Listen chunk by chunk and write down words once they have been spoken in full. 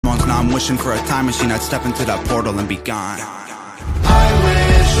hormones. Now I'm wishing for a time machine. I'd step into that portal and be gone. I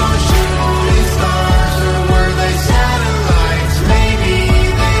wish on shooting stars, or were they satellites? Maybe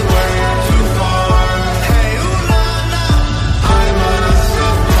they were too far. Hey, ooh la la, I must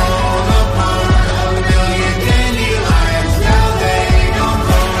have blown apart a million dandelions. Now they don't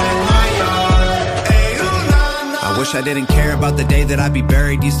grow in my yard. Hey, ooh la la. I wish I didn't care about the day that I'd be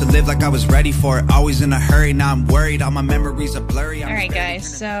buried. Used to live like I was ready for it, always in a hurry. Now I'm worried, all my memories are blurry. Alright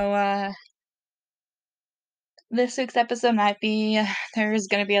guys, so this week's episode might be, there's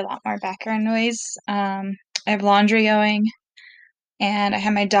gonna be a lot more background noise. I have laundry going, and I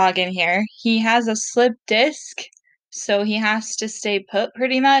have my dog in here. He has a slip disc, so he has to stay put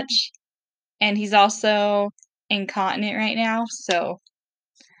pretty much, and he's also incontinent right now, so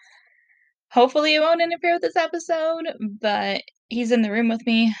hopefully it won't interfere with this episode, but he's in the room with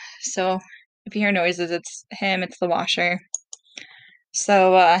me, so if you hear noises, it's him, it's the washer.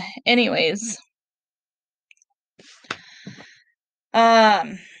 So, anyways,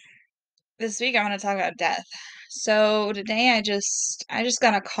 this week I want to talk about death. So today I just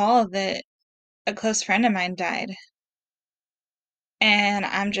got a call that a close friend of mine died. And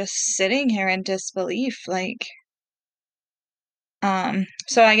I'm just sitting here in disbelief, like,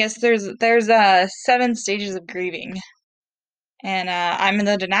 so I guess there's 7 stages of grieving. And I'm in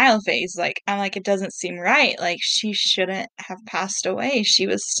the denial phase. Like, I'm like, it doesn't seem right. Like, she shouldn't have passed away. She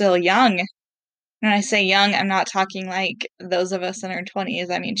was still young. When I say young, I'm not talking like those of us in our 20s.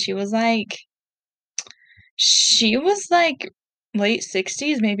 I mean, she was like late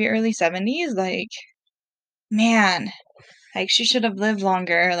 60s, maybe early 70s. Like, man, like, she should have lived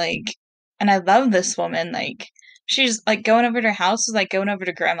longer. Like, and I love this woman. Like, she's like going over to her house was like going over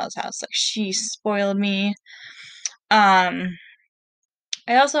to grandma's house. Like, she spoiled me.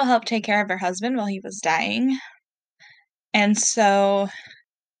 I also helped take care of her husband while he was dying. And so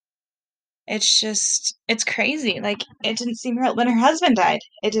it's crazy. Like, it didn't seem real. When her husband died,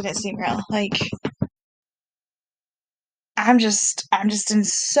 it didn't seem real. Like, I'm just in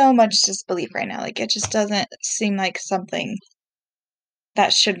so much disbelief right now. Like, it just doesn't seem like something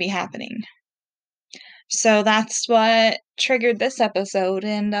that should be happening. So that's what triggered this episode.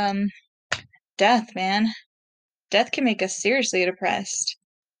 And death, man. Death can make us seriously depressed.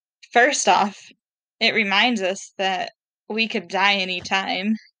 First off, it reminds us that we could die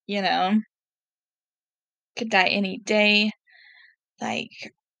anytime, you know? Could die any day. Like,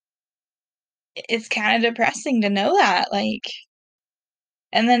 it's kind of depressing to know that. Like,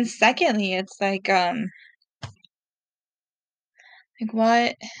 and then secondly, it's like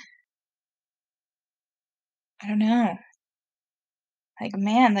what? I don't know. Like,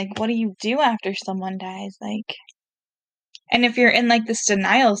 man, like, what do you do after someone dies? Like, and if you're in like this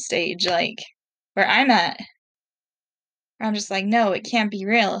denial stage, like where I'm at, where I'm just like, no, it can't be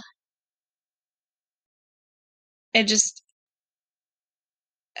real. It just,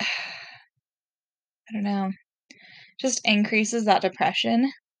 I don't know, just increases that depression.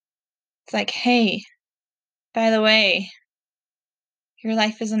 It's like, hey, by the way, your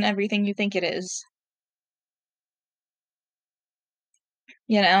life isn't everything you think it is.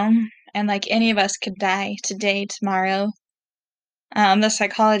 You know? And like, any of us could die today, tomorrow. The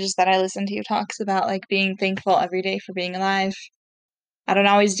psychologist that I listen to talks about like being thankful every day for being alive. I don't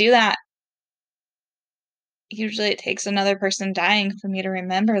always do that. Usually it takes another person dying for me to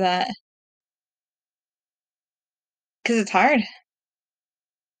remember that. Because it's hard.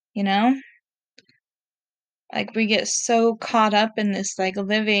 You know? Like, we get so caught up in this like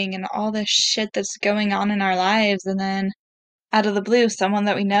living and all this shit that's going on in our lives, and then out of the blue, someone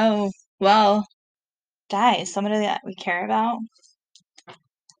that we know well dies. Somebody that we care about.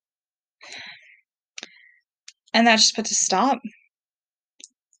 And that just puts a stop.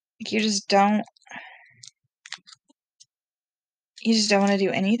 Like, you just don't want to do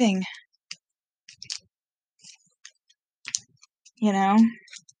anything. You know?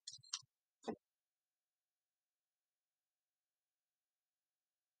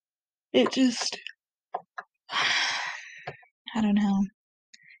 It just, I don't know.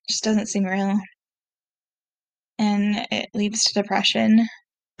 It just doesn't seem real. And it leads to depression.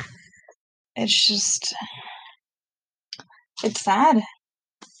 It's just, it's sad.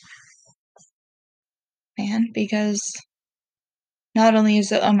 Man, because not only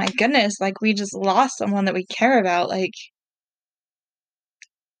is it, oh my goodness, like, we just lost someone that we care about, like,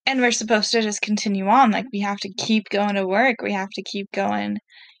 and we're supposed to just continue on. Like, we have to keep going to work. We have to keep going.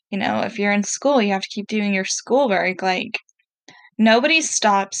 You know, if you're in school, you have to keep doing your schoolwork. Like, nobody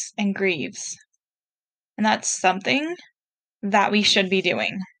stops and grieves. And that's something that we should be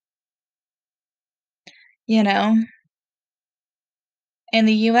doing. You know? in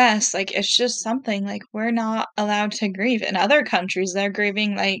the US, like, it's just something, like, we're not allowed to grieve. In other countries, they're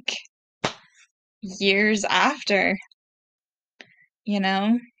grieving, like, years after, you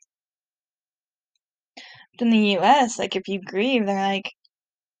know? But in the US, like, if you grieve, they're like,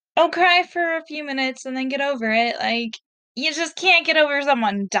 "Oh, cry for a few minutes and then get over it." Like, you just can't get over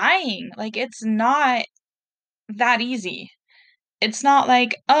someone dying. Like, it's not that easy. It's not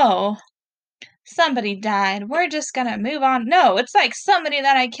like, "Oh, somebody died. We're just gonna move on." No, it's like somebody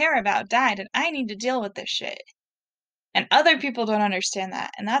that I care about died, and I need to deal with this shit. And other people don't understand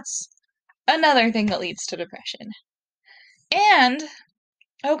that, and that's another thing that leads to depression. And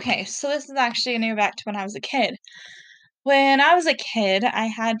okay, so this is actually gonna go back to when I was a kid. When I was a kid, I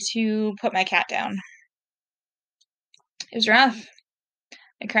had to put my cat down. It was rough.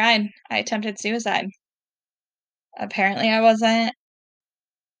 I cried. I attempted suicide. Apparently, I wasn't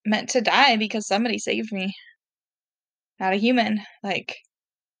meant to die because somebody saved me. Not a human. Like,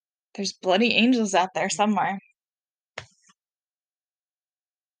 there's bloody angels out there somewhere.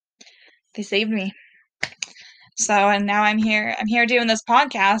 They saved me. So, and now I'm here. I'm here doing this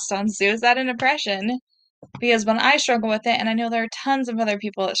podcast on suicide and depression because when I struggle with it, and I know there are tons of other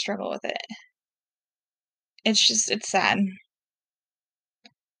people that struggle with it, it's sad.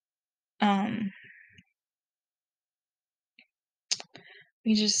 Um,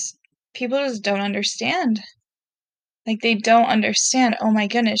 people just don't understand. Like, they don't understand, oh my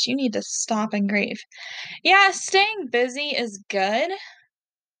goodness, you need to stop and grieve. Yeah, staying busy is good,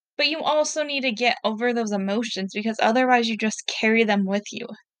 but you also need to get over those emotions because otherwise you just carry them with you.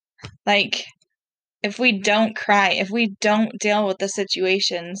 Like, if we don't cry, if we don't deal with the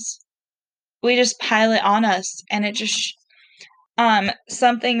situations, we just pile it on us, and it just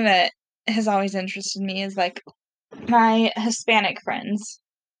something that has always interested me is, like, my Hispanic friends.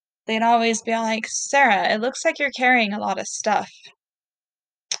 They'd always be like, "Sarah, it looks like you're carrying a lot of stuff."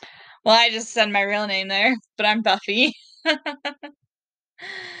 Well, I just said my real name there, but I'm Buffy.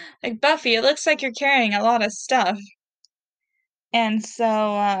 Like, "Buffy, it looks like you're carrying a lot of stuff." And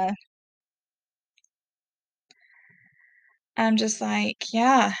so, I'm just like,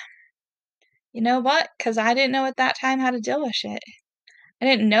 "Yeah, you know what? Because I didn't know at that time how to deal with shit. I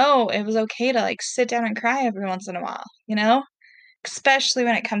didn't know it was okay to, like, sit down and cry every once in a while, you know? Especially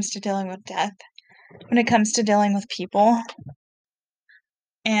when it comes to dealing with death, when it comes to dealing with people,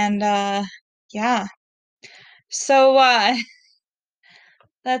 and, yeah. So,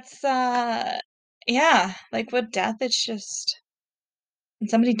 that's, yeah, like, with death, it's just when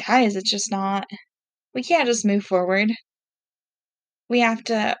somebody dies, it's just not we can't just move forward. We have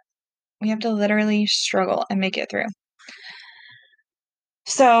to we have to literally struggle and make it through.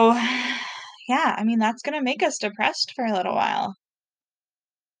 So, yeah, I mean, that's gonna make us depressed for a little while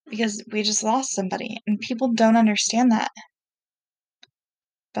because we just lost somebody, and people don't understand that,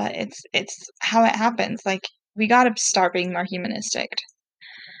 but it's how it happens, like, we gotta start being more humanistic.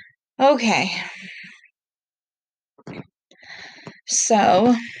 Okay,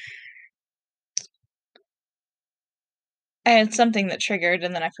 so I had something that triggered,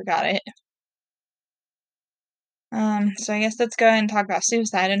 and then I forgot it. So I guess let's go ahead and talk about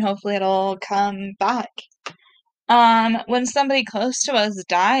suicide, and hopefully it'll come back. When somebody close to us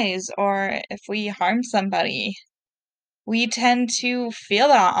dies, or if we harm somebody, we tend to feel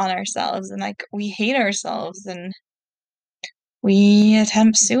that on ourselves, and, like, we hate ourselves, and we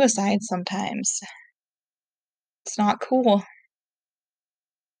attempt suicide sometimes. It's not cool.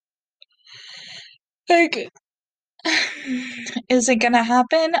 Like, is it gonna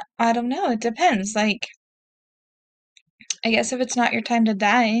happen? I don't know, it depends, like, I guess if it's not your time to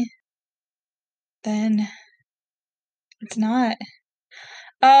die, then it's not.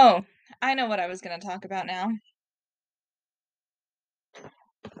 Oh, I know what I was gonna talk about now.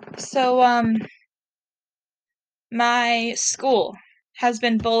 So, my school has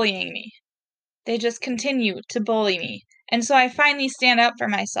been bullying me. They just continue to bully me. And so I finally stand up for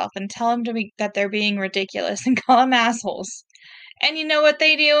myself and tell them that they're being ridiculous and call them assholes. And you know what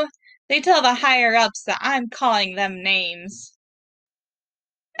they do? They tell the higher ups that I'm calling them names.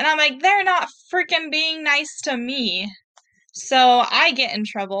 And I'm like, they're not freaking being nice to me. So I get in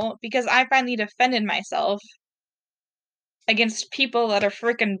trouble because I finally defended myself against people that are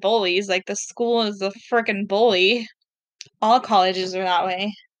freaking bullies. Like, the school is a freaking bully. All colleges are that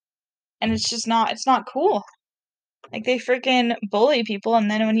way. And it's not cool. Like, they freaking bully people, and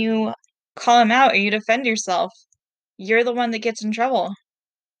then when you call them out or you defend yourself, you're the one that gets in trouble.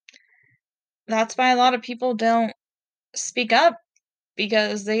 That's why a lot of people don't speak up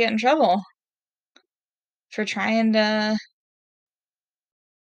because they get in trouble for trying to,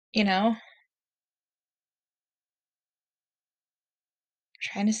 you know,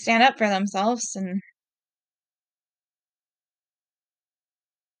 trying to stand up for themselves and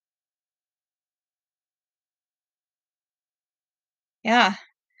yeah.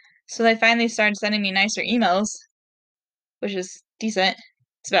 So they finally started sending me nicer emails, which is decent.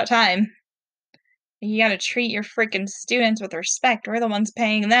 It's about time. You gotta treat your freaking students with respect. We're the ones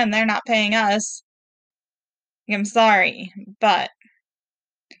paying them, they're not paying us. I'm sorry, but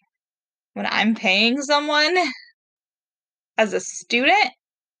when I'm paying someone as a student,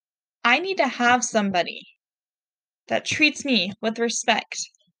 I need to have somebody that treats me with respect.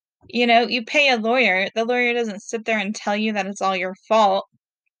 You know, you pay a lawyer, the lawyer doesn't sit there and tell you that it's all your fault.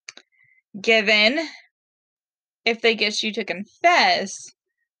 Given if they get you to confess,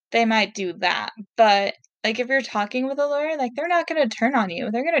 they might do that. But like if you're talking with a lawyer, like they're not going to turn on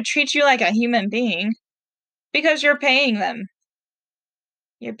you. They're going to treat you like a human being because you're paying them.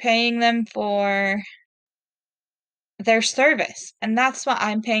 You're paying them for their service, and that's what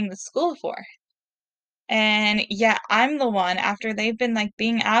I'm paying the school for. And yeah, I'm the one, after they've been like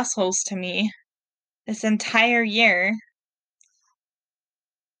being assholes to me this entire year,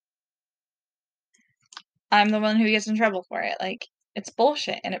 I'm the one who gets in trouble for it. Like, it's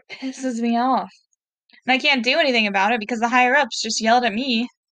bullshit and it pisses me off. And I can't do anything about it because the higher ups just yelled at me.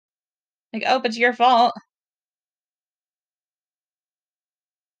 Like, oh, it's your fault.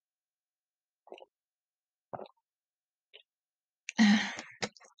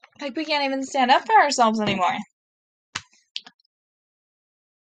 Like, we can't even stand up for ourselves anymore.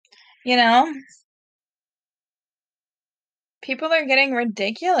 You know? People are getting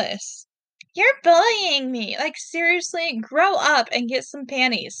ridiculous. You're bullying me. Like, seriously, grow up and get some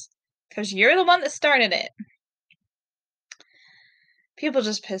panties. Because you're the one that started it. People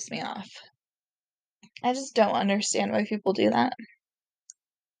just piss me off. I just don't understand why people do that.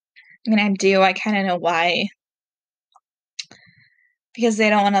 I mean, I do. I kind of know why. Because they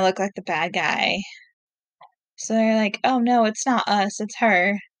don't want to look like the bad guy. So they're like, oh no, it's not us, it's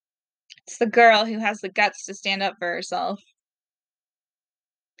her. It's the girl who has the guts to stand up for herself.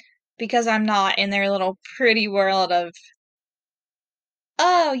 Because I'm not in their little pretty world of,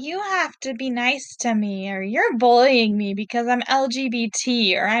 oh, you have to be nice to me, or you're bullying me because I'm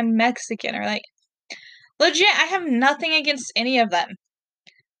LGBT, or I'm Mexican, or like, legit, I have nothing against any of them.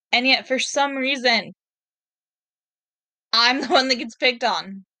 And yet, for some reason, I'm the one that gets picked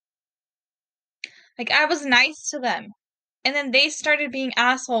on. Like, I was nice to them. And then they started being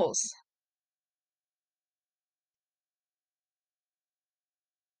assholes.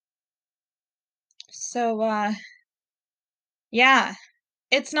 So, yeah,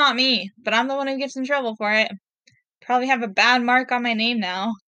 it's not me, but I'm the one who gets in trouble for it. Probably have a bad mark on my name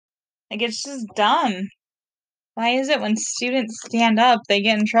now. Like, it's just dumb. Why is it when students stand up, they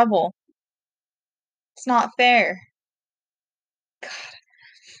get in trouble? It's not fair. God.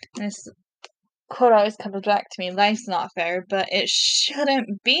 And this quote always comes back to me, life's not fair, but it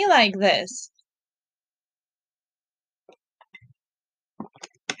shouldn't be like this.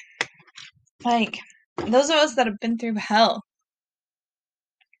 Like, those of us that have been through hell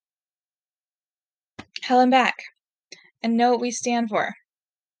and back, and know what we stand for.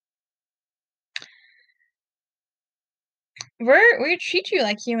 We treat you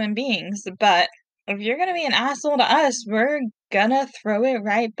like human beings, but if you're gonna be an asshole to us, we're gonna throw it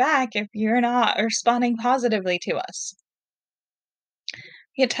right back if you're not responding positively to us.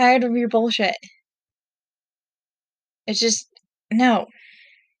 Get tired of your bullshit. It's just, no.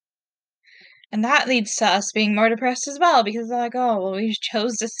 And that leads to us being more depressed as well, because they're like, oh, well, we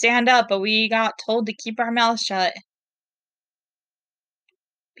chose to stand up, but we got told to keep our mouths shut.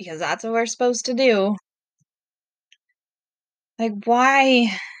 Because that's what we're supposed to do. Like, why?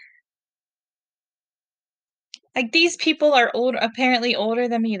 Like, these people are apparently older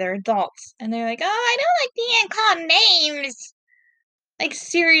than me. They're adults. And they're like, oh, I don't like being called names. Like,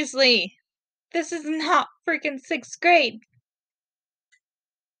 seriously. This is not freaking 6th grade.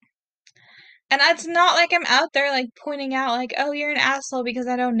 And it's not like I'm out there, like, pointing out, like, oh, you're an asshole because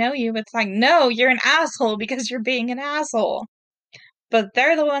I don't know you. It's like, no, you're an asshole because you're being an asshole. But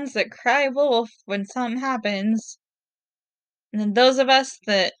they're the ones that cry wolf when something happens. And then those of us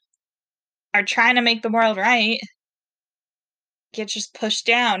that are trying to make the world right get just pushed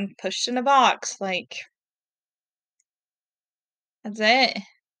down, pushed in a box. Like, that's it.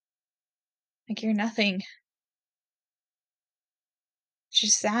 Like, you're nothing. It's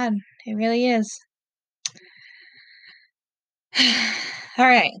just sad. It really is.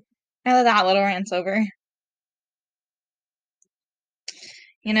 Alright. Now that that little rant's over.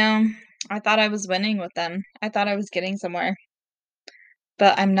 You know, I thought I was winning with them. I thought I was getting somewhere.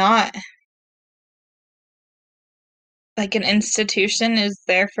 But I'm not. like an institution is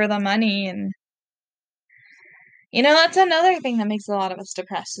there for the money. And that's another thing that makes a lot of us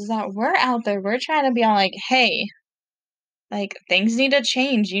depressed, is that we're out there, we're trying to be all like, hey, like, things need to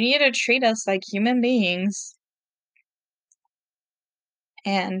change, you need to treat us like human beings.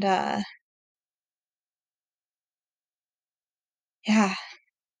 And yeah,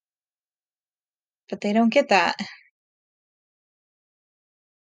 but they don't get that.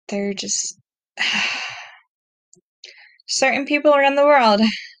 They're just certain people around the world,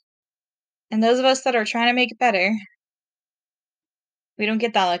 and those of us that are trying to make it better, we don't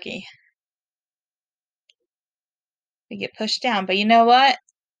get that lucky. We get pushed down. But you know what?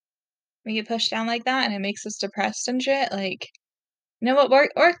 We get pushed down like that and it makes us depressed and shit. Like, you know what?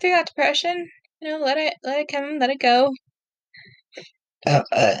 Work through that depression. Let it come, let it go. And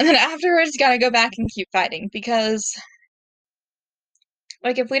then afterwards, gotta go back and keep fighting, because,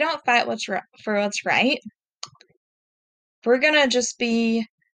 like, if we don't fight for what's right, we're gonna just be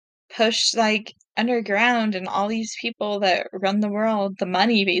pushed, like, underground, and all these people that run the world, the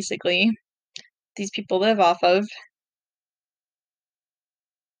money, basically, these people live off of,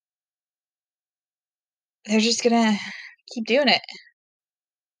 they're just gonna keep doing it.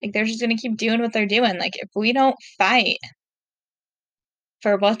 Like, they're just gonna keep doing what they're doing. Like, if we don't fight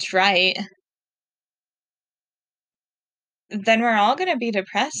for what's right, then we're all gonna be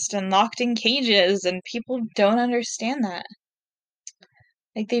depressed and locked in cages, and people don't understand that.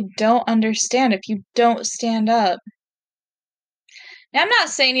 Like, they don't understand if you don't stand up. Now, I'm not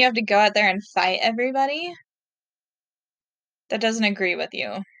saying you have to go out there and fight everybody that doesn't agree with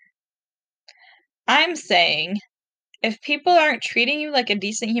you. I'm saying, if people aren't treating you like a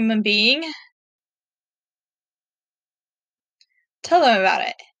decent human being, tell them about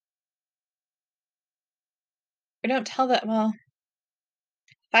it. Or don't tell them, well,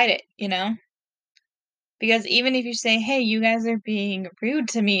 fight it, Because even if you say, hey, you guys are being rude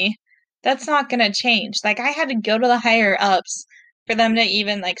to me, that's not gonna change. Like, I had to go to the higher ups for them to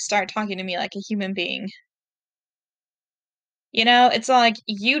even, like, start talking to me like a human being. It's all like,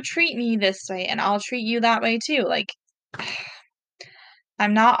 you treat me this way and I'll treat you that way too. Like,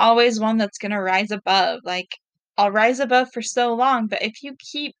 I'm not always one that's gonna rise above. Like, I'll rise above for so long, but if you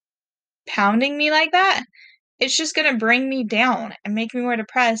keep pounding me like that, it's just gonna bring me down and make me more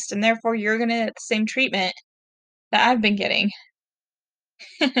depressed, and therefore you're gonna get the same treatment that I've been getting.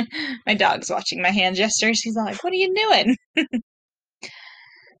 My dog's watching my hand gesture. She's all like, what are you doing?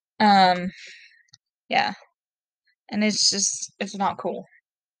 Yeah. And it's not cool.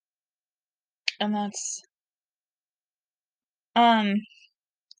 And that's,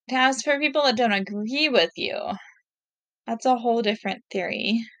 as for people that don't agree with you, that's a whole different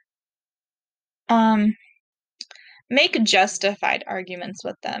theory. Make justified arguments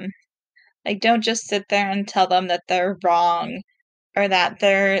with them. Like, don't just sit there and tell them that they're wrong, or that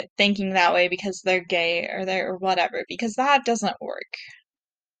they're thinking that way because they're gay, or they're whatever, because that doesn't work.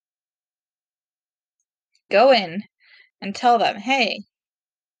 Go in and tell them, hey,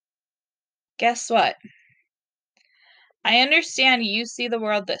 guess what? I understand you see the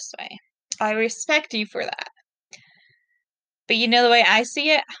world this way. I respect you for that. But the way I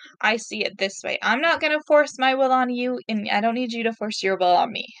see it this way. I'm not going to force my will on you, and I don't need you to force your will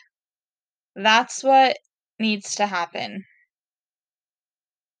on me. That's what needs to happen.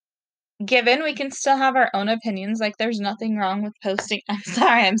 Given we can still have our own opinions, like, there's nothing wrong with posting. I'm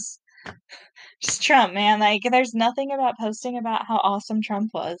sorry, I'm just Trump, man. Like, there's nothing about posting about how awesome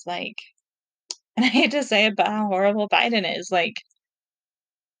Trump was. Like, and I hate to say it, but how horrible Biden is. Like,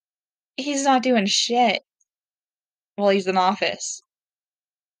 he's not doing shit while he's in office.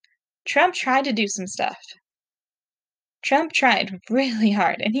 Trump tried to do some stuff. Trump tried really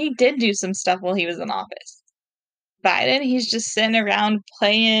hard, and he did do some stuff while he was in office. Biden, he's just sitting around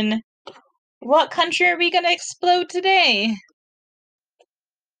playing, what country are we gonna explode today?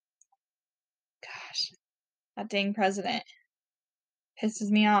 Gosh, that dang president pisses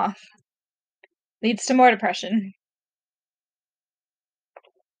me off. Leads to more depression.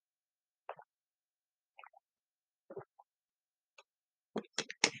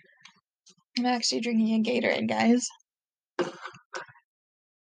 I'm actually drinking a Gatorade, guys.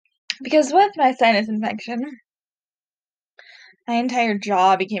 Because with my sinus infection, my entire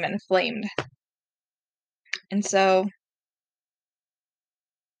jaw became inflamed. And so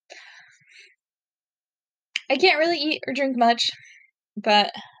I can't really eat or drink much,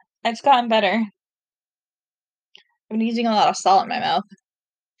 but it's gotten better. I've been using a lot of salt in my mouth.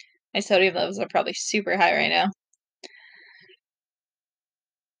 My sodium levels are probably super high right now.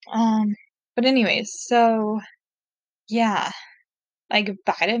 But anyways, so yeah. like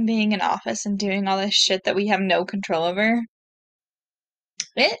Biden being in office and doing all this shit that we have no control over,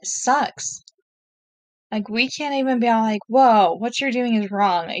 it sucks. Like, we can't even be all like, whoa, what you're doing is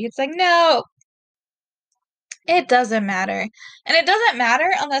wrong. Like, it's like, no, it doesn't matter. And it doesn't matter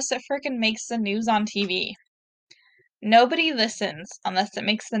unless it freaking makes the news on TV. Nobody listens unless it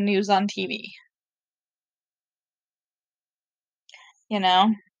makes the news on TV. You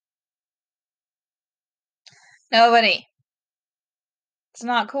know? Nobody. It's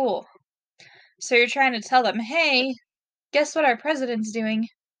not cool. So you're trying to tell them, hey, guess what our president's doing?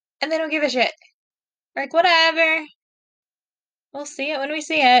 And they don't give a shit. Like, whatever. We'll see it when we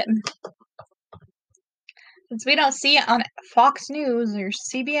see it. Since we don't see it on Fox News or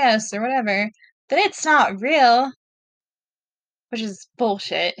CBS or whatever, then it's not real. Which is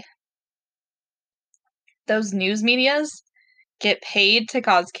bullshit. Those news medias get paid to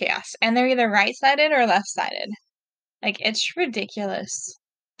cause chaos. And they're either right-sided or left-sided. Like, it's ridiculous.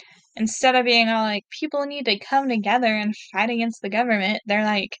 Instead of being all like, people need to come together and fight against the government, they're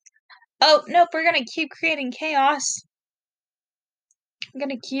like, oh, nope, we're gonna keep creating chaos. We're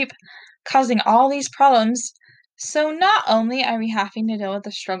gonna keep causing all these problems. So not only are we having to deal with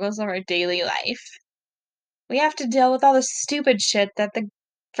the struggles of our daily life, we have to deal with all the stupid shit that the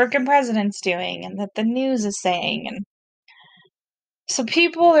frickin' president's doing and that the news is saying. And so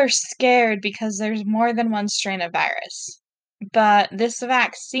people are scared because there's more than one strain of virus. But this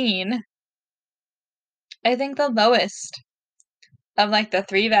vaccine, I think the lowest of like the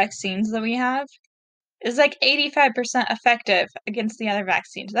 3 vaccines that we have is like 85% effective against the other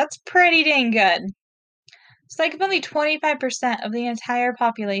vaccines. That's pretty dang good. It's like if only 25% of the entire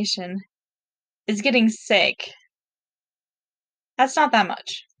population is getting sick. That's not that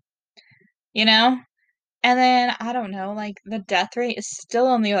much. You know? And then, I don't know, like, the death rate is still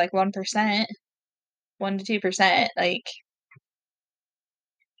only like 1%, 1 to 2%. Like,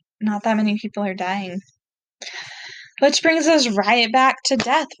 not that many people are dying. Which brings us right back to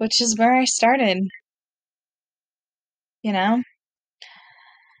death, which is where I started. You know?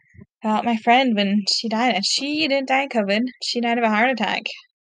 About my friend when she died. And she didn't die of COVID. She died of a heart attack.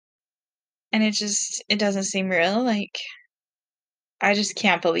 And it doesn't seem real. Like, I just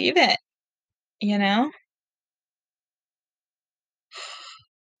can't believe it. You know?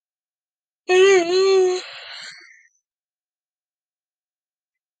 I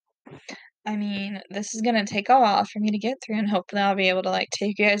mean, this is gonna take a while for me to get through, and hopefully I'll be able to, like,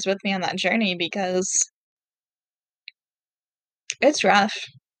 take you guys with me on that journey because it's rough.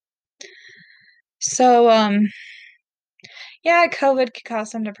 So, yeah, COVID could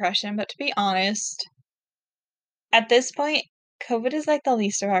cause some depression, but to be honest, at this point, COVID is, like, the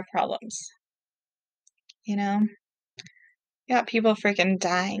least of our problems. You know? You got people freaking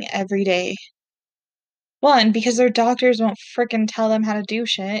dying every day. 1, because their doctors won't freaking tell them how to do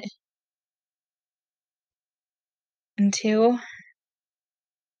shit. And 2,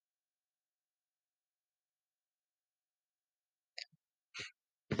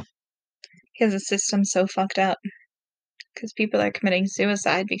 because the system's so fucked up. Because people are committing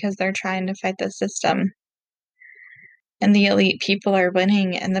suicide because they're trying to fight the system. And the elite people are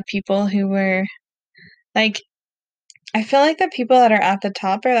winning, and the people who were, like, I feel like the people that are at the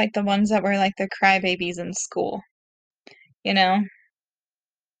top are, like, the ones that were, like, the crybabies in school. You know?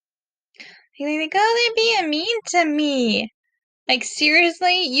 They're like, "Oh, they're being mean to me." Like,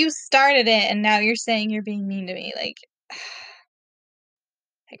 seriously? You started it, and now you're saying you're being mean to me. Like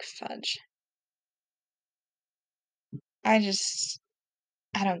fudge. I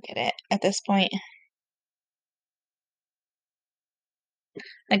don't get it at this point.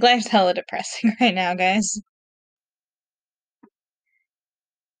 Like, life's hella depressing right now, guys.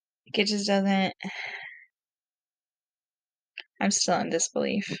 Like, it just doesn't. I'm still in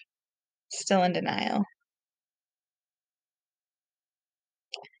disbelief. Still in denial.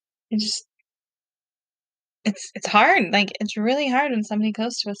 It just it's hard. Like, it's really hard when somebody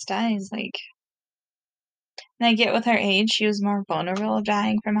close to us dies. Like, and I get with her age, she was more vulnerable of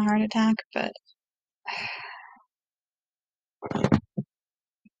dying from a heart attack, but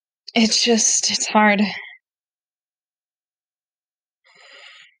it's hard.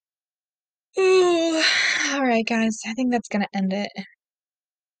 Ooh. All right, guys. I think that's gonna end it.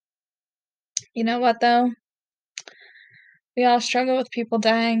 You know what, though? We all struggle with people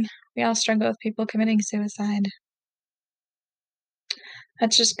dying. We all struggle with people committing suicide.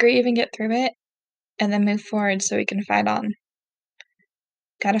 Let's just grieve and get through it, and then move forward so we can fight on.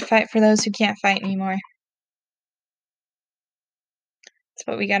 Gotta fight for those who can't fight anymore. That's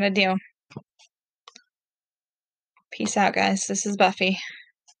what we gotta do. Peace out, guys. This is Buffy.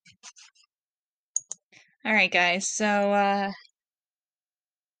 Alright, guys. So,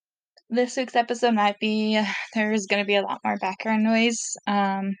 This week's episode might be, there's going to be a lot more background noise.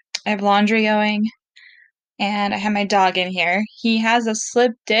 I have laundry going, and I have my dog in here. He has a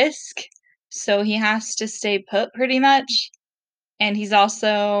slip disc, so he has to stay put pretty much, and he's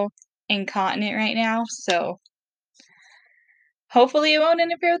also incontinent right now, so hopefully it won't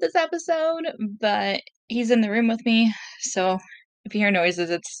interfere with this episode, but he's in the room with me, so if you hear noises,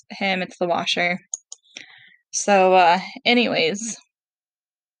 it's him, it's the washer. So, anyways,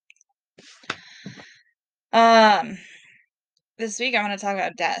 this week I want to talk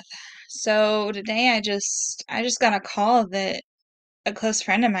about death. So today I just got a call that a close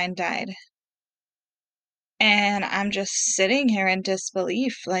friend of mine died. And I'm just sitting here in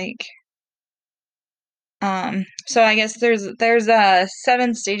disbelief, like, so I guess there's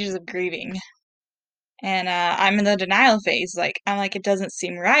 7 stages of grieving. And I'm in the denial phase. Like, I'm like, it doesn't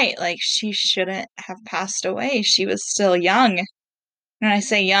seem right. Like, she shouldn't have passed away. She was still young. When I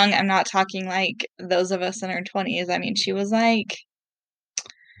say young, I'm not talking like those of us in our 20s. I mean, she was like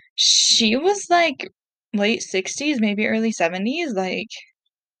late 60s, maybe early 70s. Like,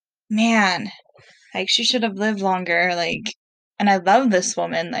 man, like she should have lived longer. Like, and I love this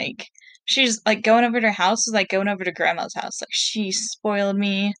woman. Like, she's like going over to her house is like going over to grandma's house. Like, she spoiled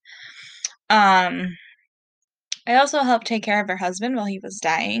me. I also helped take care of her husband while he was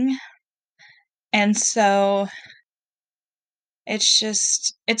dying. And so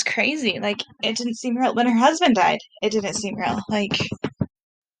it's crazy. Like, it didn't seem real. When her husband died, it didn't seem real. Like,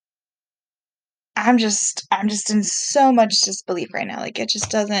 I'm just in so much disbelief right now. Like, it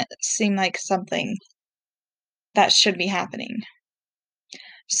just doesn't seem like something that should be happening.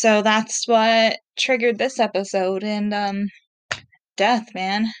 So that's what triggered this episode. And death,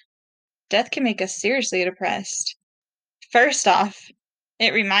 man. Death can make us seriously depressed. First off,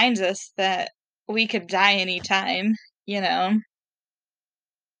 it reminds us that we could die anytime, you know.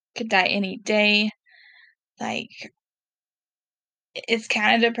 Could die any day. Like, it's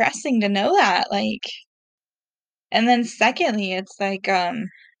kind of depressing to know that. Like, and then secondly, it's like what?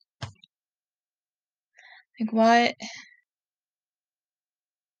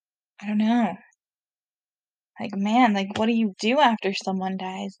 I don't know. Like, man, like, what do you do after someone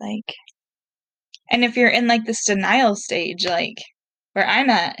dies? Like, and if you're in like this denial stage, like where I'm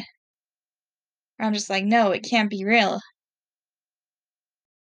at, where I'm just like, no, it can't be real.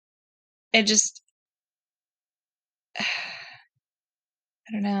 It just, I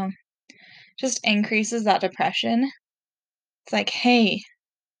don't know, just increases that depression. It's like, hey,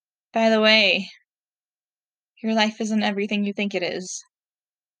 by the way, your life isn't everything you think it is,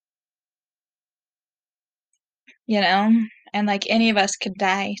 you know? And like any of us could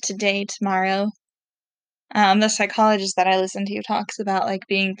die today, tomorrow. The psychologist that I listen to talks about like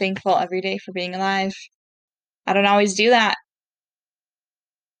being thankful every day for being alive. I don't always do that.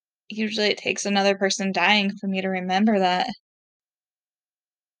 Usually it takes another person dying for me to remember that.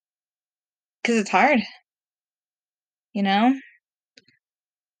 Because it's hard, you know?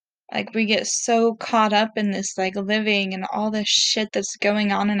 Like, we get so caught up in this, like, living and all this shit that's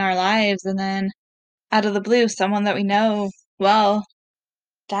going on in our lives, and then out of the blue, someone that we know well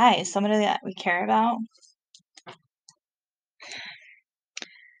dies, somebody that we care about.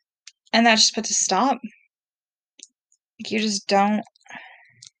 And that just puts a stop. Like, you just don't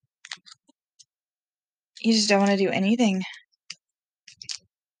want to do anything,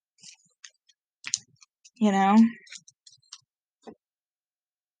 you know?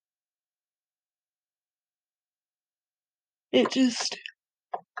 It just,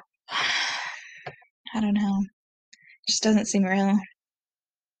 I don't know, it just doesn't seem real.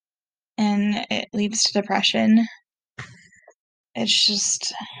 And it leads to depression. It's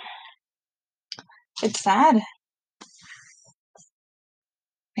just, it's sad,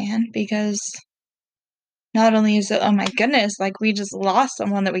 man, because not only is it, oh my goodness, like, we just lost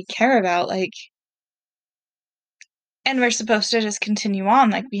someone that we care about, like, and we're supposed to just continue on.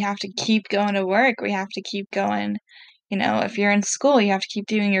 Like, we have to keep going to work. We have to keep going. You know, if you're in school, you have to keep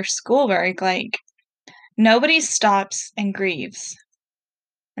doing your schoolwork. Like, nobody stops and grieves.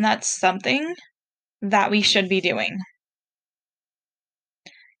 And that's something that we should be doing.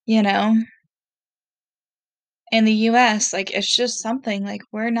 You know? In the US, like, it's just something, like,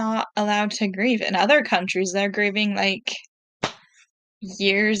 we're not allowed to grieve. In other countries, they're grieving, like,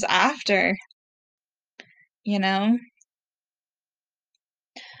 years after. You know?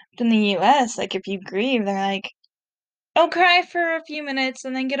 But in the US, like, if you grieve, they're like, oh, cry for a few minutes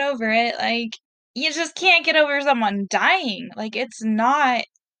and then get over it. Like, you just can't get over someone dying. Like, it's not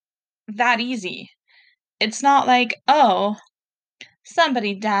that easy. It's not like, oh,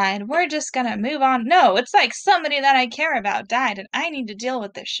 somebody died. We're just gonna move on. No, it's like somebody that I care about died and I need to deal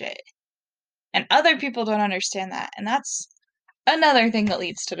with this shit. And other people don't understand that. And that's another thing that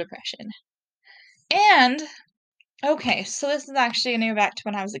leads to depression. And, okay, so this is actually going to go back to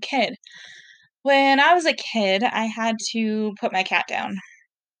when I was a kid. When I was a kid, I had to put my cat down.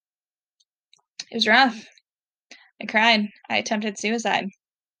 It was rough. I cried. I attempted suicide.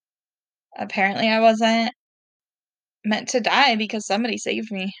 Apparently, I wasn't meant to die because somebody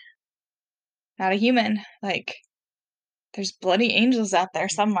saved me. Not a human. Like, there's bloody angels out there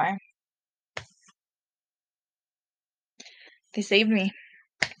somewhere. They saved me.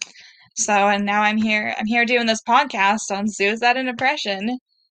 So, and now I'm here doing this podcast on suicide and depression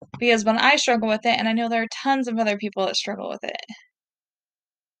because when I struggle with it, and I know there are tons of other people that struggle with it,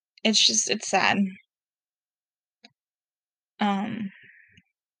 it's sad.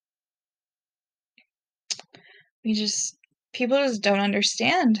 People just don't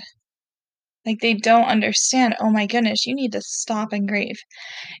understand. Like, they don't understand, oh my goodness, you need to stop and grieve.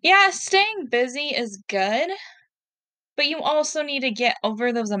 Yeah, staying busy is good, but you also need to get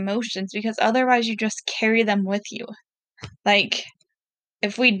over those emotions because otherwise you just carry them with you. Like,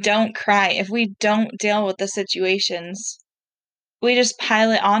 if we don't cry, if we don't deal with the situations, we just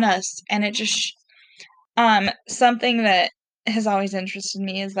pile it on us, and it just something that has always interested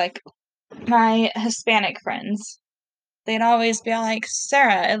me is, like, my Hispanic friends. They'd always be like,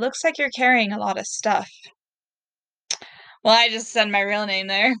 "Sarah, it looks like you're carrying a lot of stuff." Well, I just said my real name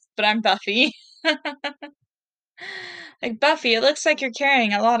there, but I'm Buffy. Like, "Buffy, it looks like you're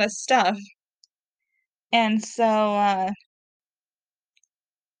carrying a lot of stuff." And so,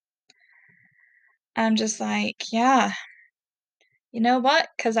 I'm just like, "Yeah. You know what?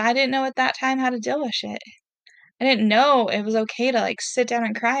 Because I didn't know at that time how to deal with shit. I didn't know it was okay to, like, sit down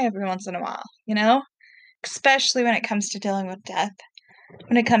and cry every once in a while, you know? Especially when it comes to dealing with death,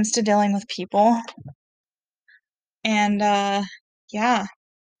 when it comes to dealing with people." And, yeah.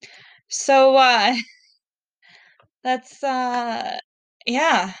 So, that's,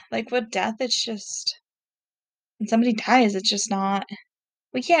 yeah, like, with death, it's just when somebody dies, it's just not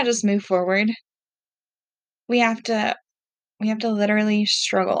we can't just move forward. We have to we have to literally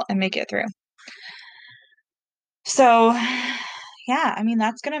struggle and make it through. So, yeah, I mean,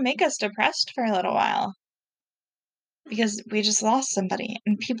 that's gonna make us depressed for a little while because we just lost somebody,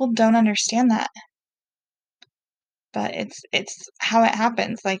 and people don't understand that. But it's how it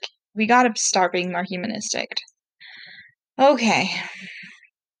happens, like, we gotta start being more humanistic. Okay.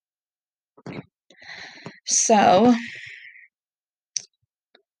 So,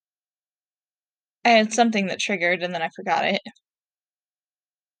 I had something that triggered, and then I forgot it.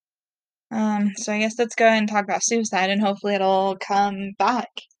 So I guess let's go ahead and talk about suicide, and hopefully it'll come back.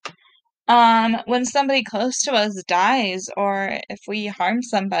 When somebody close to us dies, or if we harm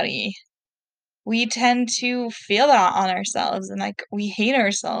somebody, we tend to feel that on ourselves, and, like, we hate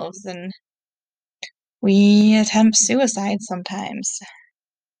ourselves, and we attempt suicide sometimes.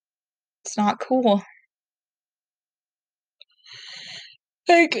 It's not cool.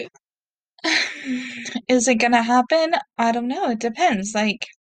 Like, is it gonna happen? I don't know, it depends, like,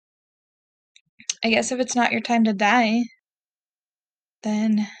 I guess if it's not your time to die,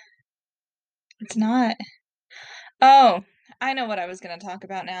 then it's not. Oh, I know what I was gonna talk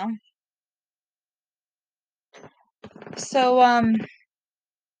about now. So,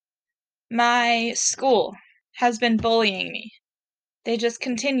 my school has been bullying me. They just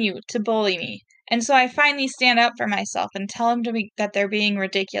continue to bully me. And so I finally stand up for myself and tell them that they're being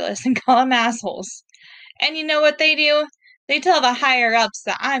ridiculous and call them assholes. And you know what they do? They tell the higher ups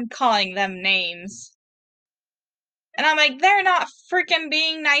that I'm calling them names. And I'm like, they're not freaking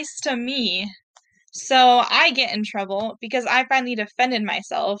being nice to me. So I get in trouble because I finally defended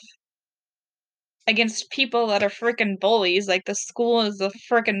myself against people that are freaking bullies. Like, the school is a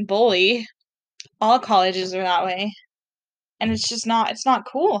freaking bully. All colleges are that way. And it's not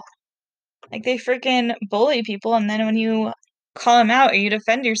cool. Like, they freaking bully people, and then when you call them out or you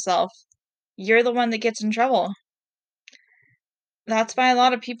defend yourself, you're the one that gets in trouble. That's why a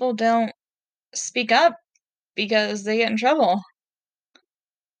lot of people don't speak up, because they get in trouble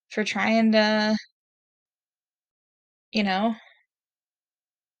for trying to, you know,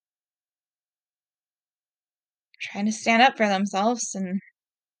 trying to stand up for themselves. And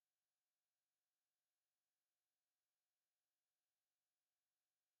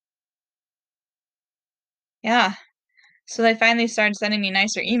yeah. So they finally started sending me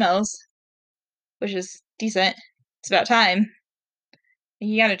nicer emails, which is decent. It's about time.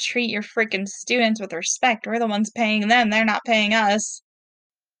 You gotta treat your freaking students with respect. We're the ones paying them, they're not paying us.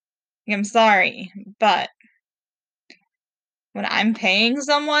 I'm sorry, but when I'm paying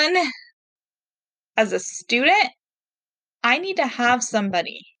someone as a student, I need to have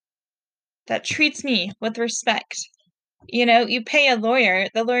somebody that treats me with respect. You know, you pay a lawyer.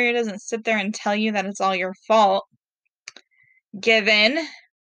 The lawyer doesn't sit there and tell you that it's all your fault. Given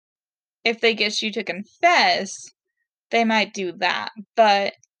if they get you to confess, they might do that.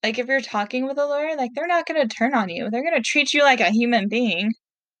 But like if you're talking with a lawyer, like they're not going to turn on you. They're going to treat you like a human being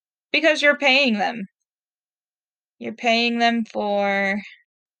because you're paying them. You're paying them for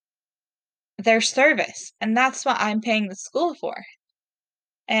their service, and that's what I'm paying the school for.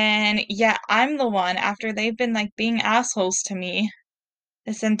 And yeah, I'm the one, after they've been like being assholes to me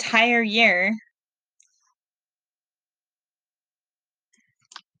this entire year,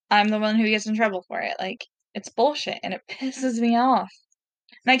 I'm the one who gets in trouble for it. Like, it's bullshit and it pisses me off.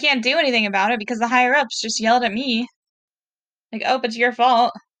 And I can't do anything about it because the higher ups just yelled at me. Like, oh, it's your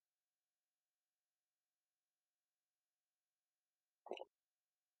fault.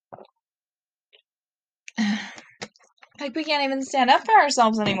 Like, we can't even stand up for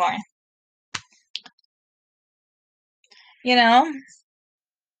ourselves anymore. You know?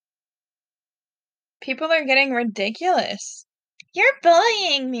 People are getting ridiculous. You're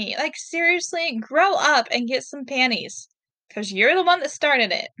bullying me. Like, seriously, grow up and get some panties. Because you're the one that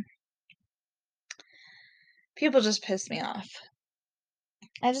started it. People just piss me off.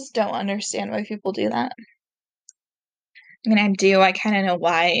 I just don't understand why people do that. I mean, I do. I kind of know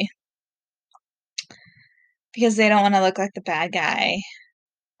why. Because they don't want to look like the bad guy.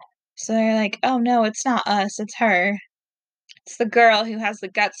 So they're like, oh no, it's not us, it's her. It's the girl who has the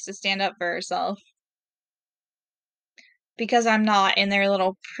guts to stand up for herself. Because I'm not in their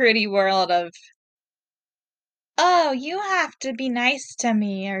little pretty world of, oh, you have to be nice to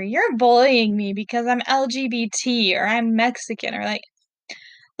me, or you're bullying me because I'm LGBT, or I'm Mexican, or like,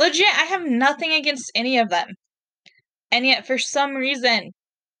 legit, I have nothing against any of them. And yet, for some reason,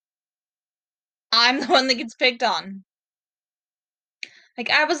 I'm the one that gets picked on. Like,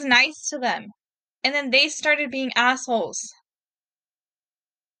 I was nice to them. And then they started being assholes.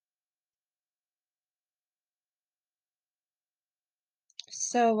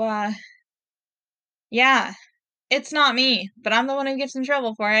 So, yeah, it's not me, but I'm the one who gets in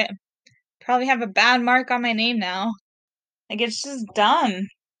trouble for it. Probably have a bad mark on my name now. Like, it's just dumb.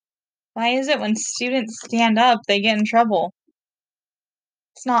 Why is it when students stand up, they get in trouble?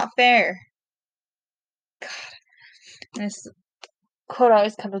 It's not fair. God. And this quote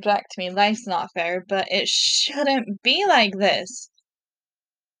always comes back to me, life's not fair, but it shouldn't be like this.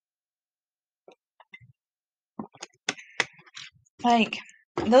 Like,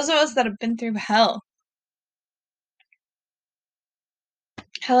 those of us that have been through hell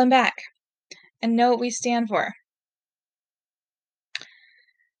and back, and know what we stand for.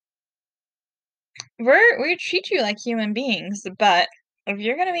 We treat you like human beings, but if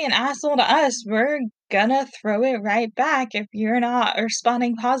you're gonna be an asshole to us, we're gonna throw it right back if you're not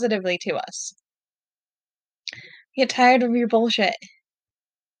responding positively to us. Get tired of your bullshit.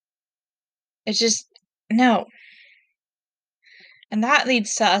 It's just, no. And that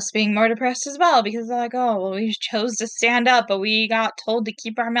leads to us being more depressed as well, because they're like, oh, well, we chose to stand up, but we got told to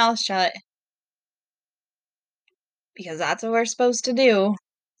keep our mouths shut. Because that's what we're supposed to do.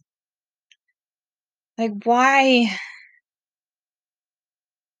 Like, why?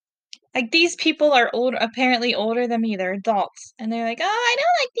 Like, these people are apparently older than me. They're adults. And they're like, oh, I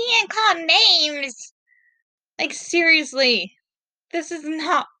don't like being called names. Like, seriously. This is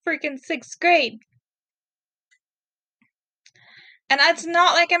not freaking 6th grade. And it's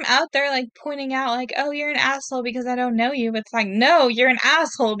not like I'm out there, like, pointing out, like, oh, you're an asshole because I don't know you. It's like, no, you're an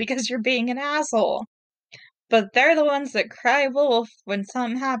asshole because you're being an asshole. But they're the ones that cry wolf when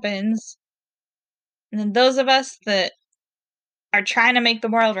something happens. And then those of us that are trying to make the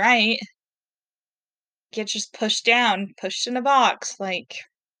world right get just pushed down, pushed in a box. Like,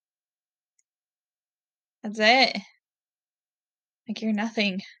 that's it. Like, you're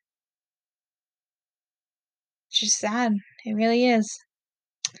nothing. It's just sad. It really is.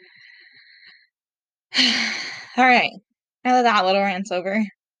 Alright. Now that that little rant's over.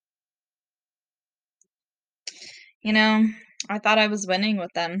 You know, I thought I was winning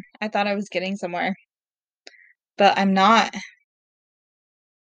with them. I thought I was getting somewhere. But I'm not.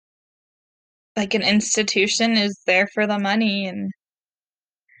 Like, an institution is there for the money, and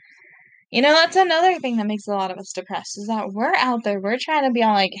you know, that's another thing that makes a lot of us depressed, is that we're out there, we're trying to be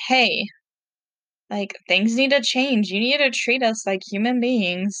all like, hey, like, things need to change. You need to treat us like human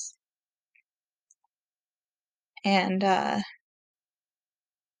beings. And,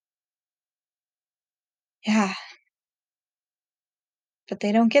 yeah. But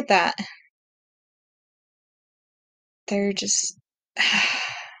they don't get that. They're just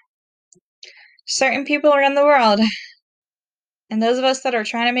certain people are in the world. And those of us that are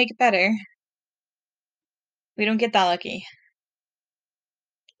trying to make it better, We don't get that lucky.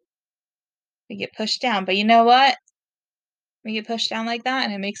 We get pushed down. But you know what? We get pushed down like that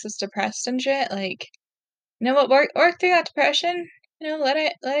and it makes us depressed and shit. Like, you know what? Work through that depression. You know, let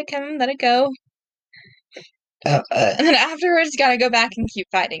it come, let it go. And then afterwards, you gotta go back and keep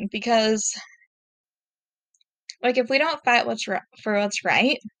fighting because, like, if we don't fight for what's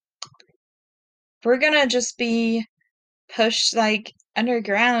right, we're gonna just be pushed, like,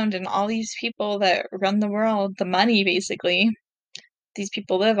 underground, and all these people that run the world, the money, basically, these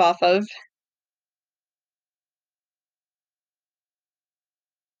people live off of,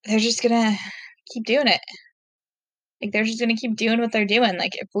 they're just gonna keep doing it. Like, they're just gonna keep doing what they're doing.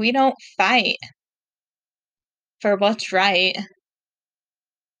 Like, if we don't fight for what's right,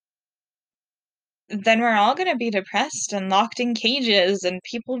 then we're all gonna be depressed and locked in cages, and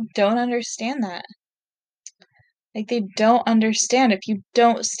people don't understand that. Like, they don't understand if you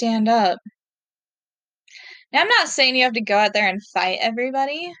don't stand up. Now, I'm not saying you have to go out there and fight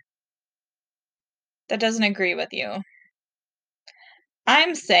everybody that doesn't agree with you.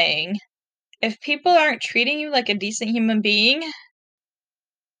 I'm saying if people aren't treating you like a decent human being,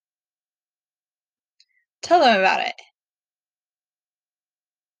 tell them about it.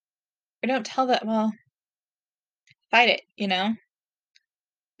 Or don't tell them, well, fight it, you know?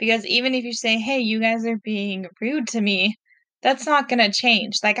 Because even if you say, hey, you guys are being rude to me, that's not gonna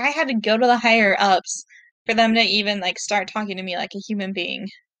change. Like, I had to go to the higher ups for them to even, like, start talking to me like a human being.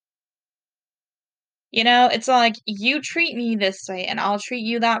 You know, it's like, you treat me this way, and I'll treat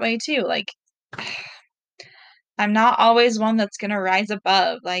you that way too. Like, I'm not always one that's gonna rise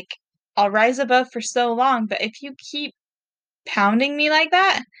above. Like, I'll rise above for so long, but if you keep pounding me like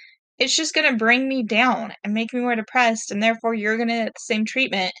that, it's just gonna bring me down and make me more depressed, and therefore you're gonna get the same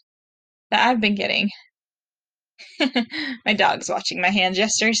treatment that I've been getting. My dog's watching my hand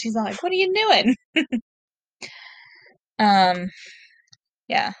gesture. She's all like, "What are you doing?"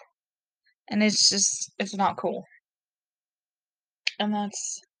 Yeah. And it's not cool. And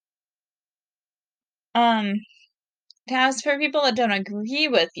that's as for people that don't agree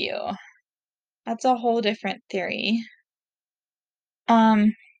with you, that's a whole different theory.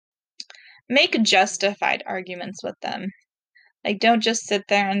 Make justified arguments with them. Like, don't just sit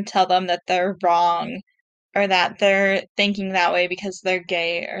there and tell them that they're wrong or that they're thinking that way because they're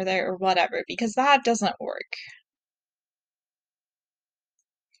gay or they're whatever, because that doesn't work.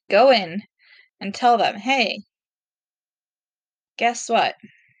 Go in and tell them, hey, guess what?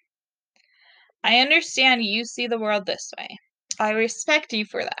 I understand you see the world this way. I respect you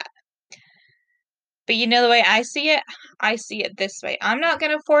for that. But you know the way I see it this way. I'm not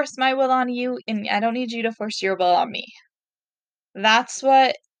going to force my will on you, and I don't need you to force your will on me. That's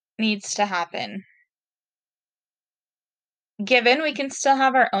what needs to happen. Given we can still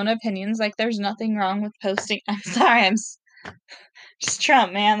have our own opinions, like there's nothing wrong with posting. I'm sorry, I'm just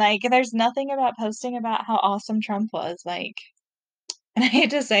Trump, man. Like, there's nothing about posting about how awesome Trump was. Like, and I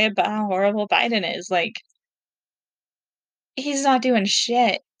hate to say it, but how horrible Biden is. Like, he's not doing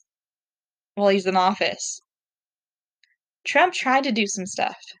shit while he's in office. Trump tried to do some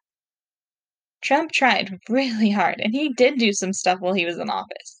stuff. Trump tried really hard, and he did do some stuff while he was in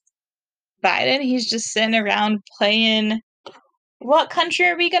office. Biden, he's just sitting around playing, what country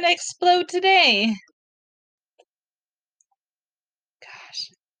are we gonna explode today?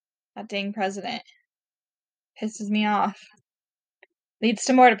 Gosh, that dang president pisses me off. Leads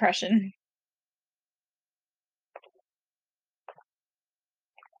to more depression.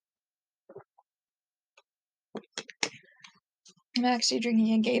 I'm actually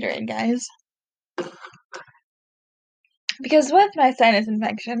drinking a Gatorade, guys. Because with my sinus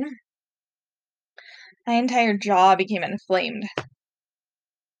infection, my entire jaw became inflamed.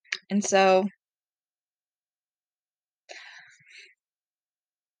 And so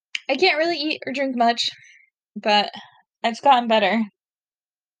I can't really eat or drink much, but it's gotten better.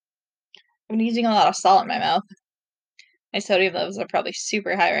 I've been using a lot of salt in my mouth. My sodium levels are probably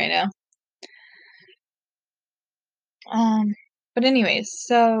super high right now. But anyways,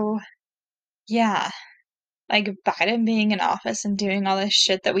 so yeah, like Biden being in office and doing all this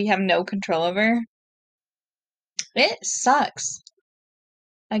shit that we have no control over, it sucks.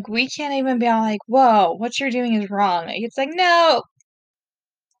 Like, we can't even be all like, whoa, what you're doing is wrong. Like, it's like, no,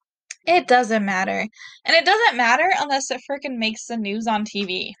 it doesn't matter. And it doesn't matter unless it freaking makes the news on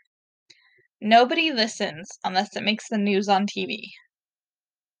TV. Nobody listens unless it makes the news on TV.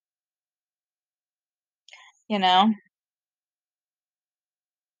 You know?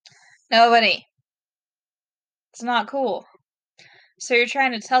 Nobody. It's not cool. So you're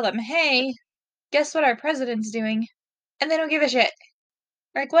trying to tell them, hey, guess what our president's doing? And they don't give a shit.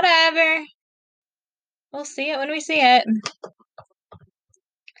 Like, whatever. We'll see it when we see it.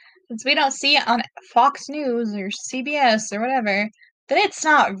 Since we don't see it on Fox News or CBS or whatever, then it's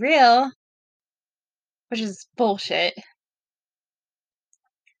not real. Which is bullshit.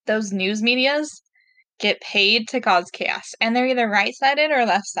 Those news medias get paid to cause chaos, and they're either right-sided or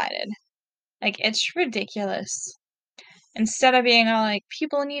left-sided. Like, it's ridiculous. Instead of being all like,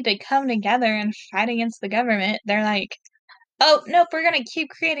 people need to come together and fight against the government, they're like, oh, nope, we're gonna keep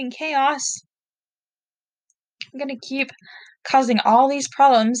creating chaos. We're gonna keep causing all these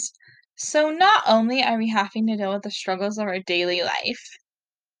problems. So not only are we having to deal with the struggles of our daily life,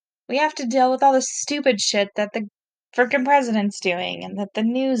 we have to deal with all the stupid shit that the frickin' president's doing and that the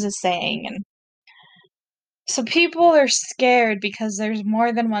news is saying. And so people are scared because there's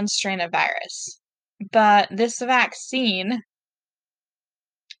more than one strain of virus. But this vaccine,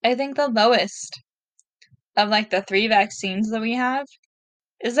 I think the lowest of like the 3 vaccines that we have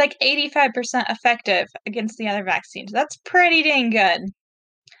is like 85% effective against the other vaccines. That's pretty dang good.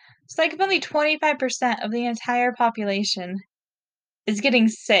 It's like if only 25% of the entire population is getting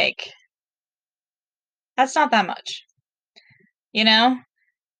sick. That's not that much, you know?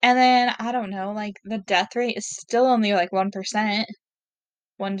 And then, I don't know, like, the death rate is still only like 1%,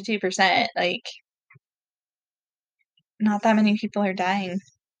 1 to 2%. Like, not that many people are dying.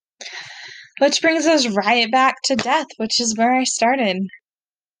 Which brings us right back to death, which is where I started.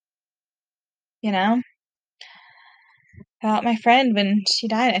 You know? About my friend when she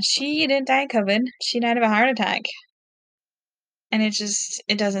died. And she didn't die of COVID. She died of a heart attack. And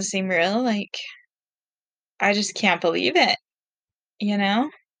it doesn't seem real. Like, I just can't believe it. You know?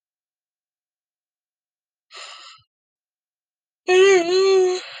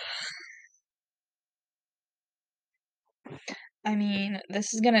 I mean,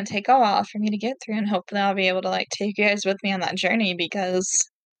 this is gonna take a while for me to get through, and hopefully I'll be able to, like, take you guys with me on that journey because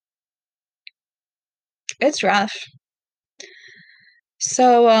it's rough.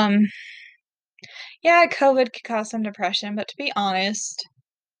 So, yeah, COVID could cause some depression, but to be honest,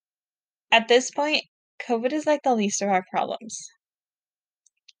 at this point, COVID is, like, the least of our problems.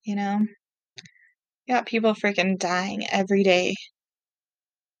 You know? You got people freaking dying every day.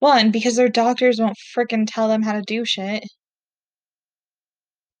 1, because their doctors won't freaking tell them how to do shit.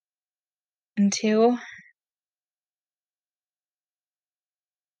 And 2,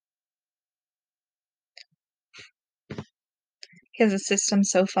 because the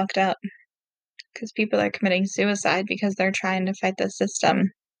system's so fucked up. Because people are committing suicide because they're trying to fight the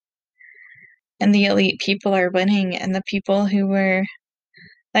system. And the elite people are winning, and the people who were,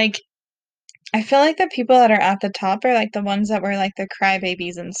 like, I feel like the people that are at the top are, like, the ones that were, like, the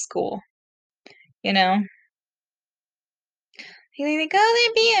crybabies in school. You know? You're like,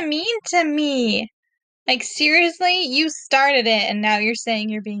 "Oh, they're being mean to me." Like, seriously? You started it, and now you're saying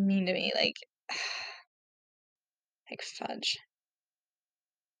you're being mean to me. Like fudge.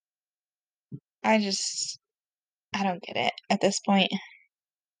 I don't get it at this point.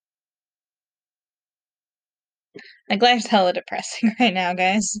 Like, life's hella depressing right now,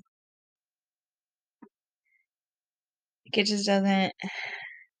 guys. Like, it just doesn't.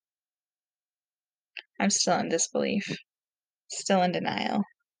 I'm still in disbelief. Still in denial.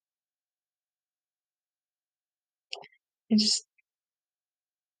 It just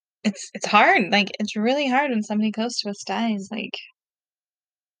it's hard. Like, it's really hard when somebody close to us dies. Like,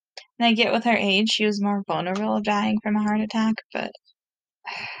 and I get with her age, she was more vulnerable of dying from a heart attack, but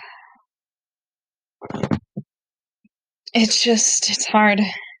it's hard.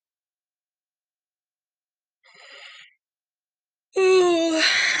 Ooh.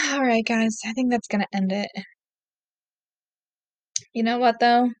 All right, guys. I think that's gonna end it. You know what,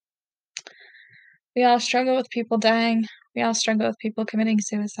 though? We all struggle with people dying. We all struggle with people committing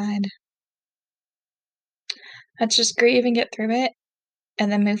suicide. Let's just grieve and get through it, and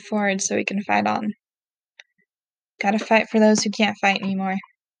then move forward so we can fight on. Gotta fight for those who can't fight anymore.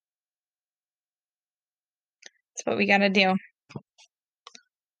 That's what we gotta do.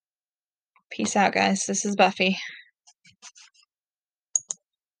 Peace out, guys. This is Buffy.